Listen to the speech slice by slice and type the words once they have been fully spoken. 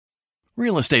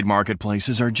Real estate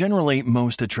marketplaces are generally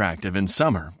most attractive in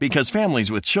summer because families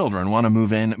with children want to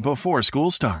move in before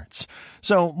school starts.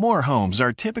 So more homes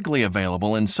are typically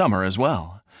available in summer as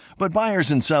well. But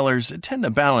buyers and sellers tend to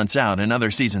balance out in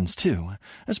other seasons too,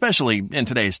 especially in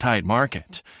today's tight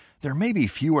market. There may be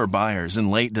fewer buyers in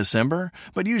late December,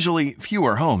 but usually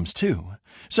fewer homes too.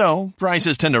 So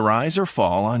prices tend to rise or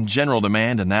fall on general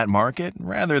demand in that market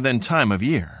rather than time of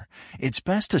year. It's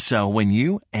best to sell when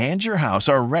you and your house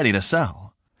are ready to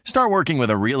sell. Start working with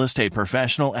a real estate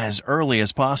professional as early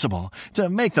as possible to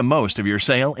make the most of your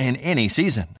sale in any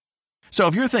season. So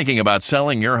if you're thinking about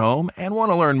selling your home and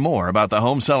want to learn more about the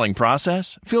home selling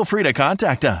process, feel free to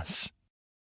contact us.